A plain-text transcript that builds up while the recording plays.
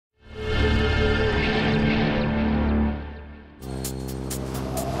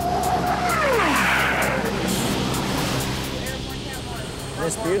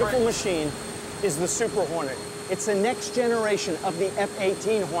This beautiful machine is the Super Hornet. It's the next generation of the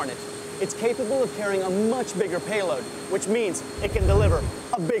F-18 Hornet. It's capable of carrying a much bigger payload, which means it can deliver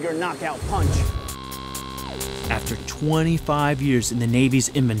a bigger knockout punch. After 25 years in the Navy's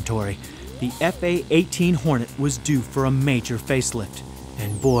inventory, the F-18 Hornet was due for a major facelift.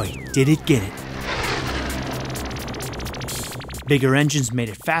 And boy, did it get it. Bigger engines made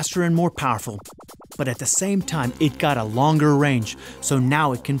it faster and more powerful, but at the same time, it got a longer range, so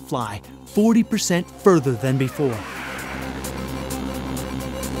now it can fly 40% further than before.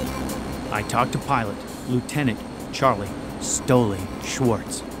 I talked to pilot, Lieutenant Charlie Stoli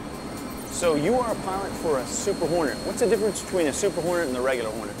Schwarze. So you are a pilot for a Super Hornet. What's the difference between a Super Hornet and the regular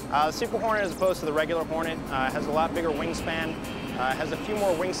Hornet? The Super Hornet, as opposed to the regular Hornet, has a lot bigger wingspan, has a few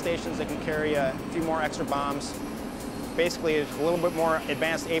more wing stations that can carry a few more extra bombs. Basically, it's a little bit more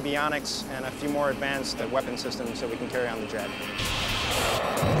advanced avionics and a few more advanced weapon systems that we can carry on the jet.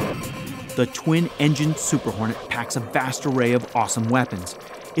 The twin-engined Super Hornet packs a vast array of awesome weapons.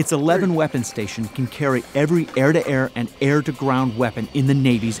 Its 11 weapon station can carry every air-to-air and air-to-ground weapon in the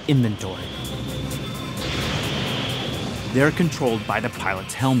Navy's inventory. They're controlled by the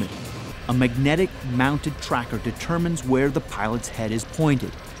pilot's helmet. A magnetic-mounted tracker determines where the pilot's head is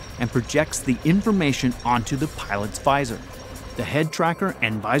pointed and projects the information onto the pilot's visor. The head tracker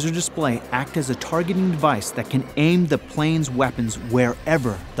and visor display act as a targeting device that can aim the plane's weapons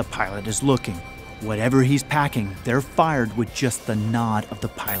wherever the pilot is looking. Whatever he's packing, they're fired with just the nod of the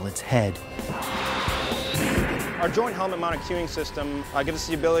pilot's head. Our joint helmet-mounted cueing system gives us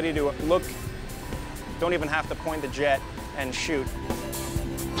the ability to look, don't even have to point the jet, and shoot.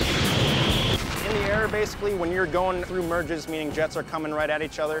 In the air, basically, when you're going through merges, meaning jets are coming right at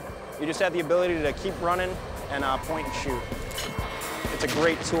each other, you just have the ability to keep running and point and shoot. It's a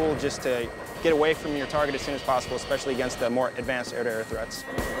great tool just to get away from your target as soon as possible, especially against the more advanced air-to-air threats.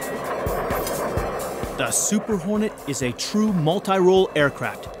 The Super Hornet is a true multi-role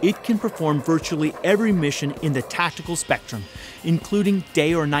aircraft. It can perform virtually every mission in the tactical spectrum, including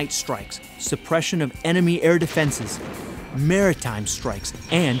day or night strikes, suppression of enemy air defenses, maritime strikes,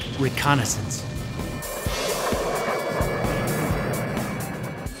 and reconnaissance.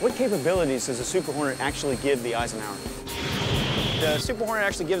 What capabilities does the Super Hornet actually give the Eisenhower? The Super Hornet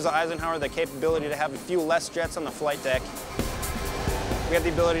actually gives the Eisenhower the capability to have a few less jets on the flight deck. We have the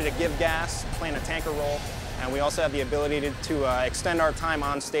ability to give gas, playing a tanker role, and we also have the ability to extend our time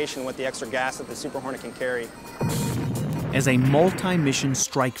on station with the extra gas that the Super Hornet can carry. As a multi-mission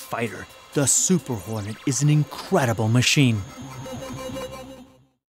strike fighter, the Super Hornet is an incredible machine.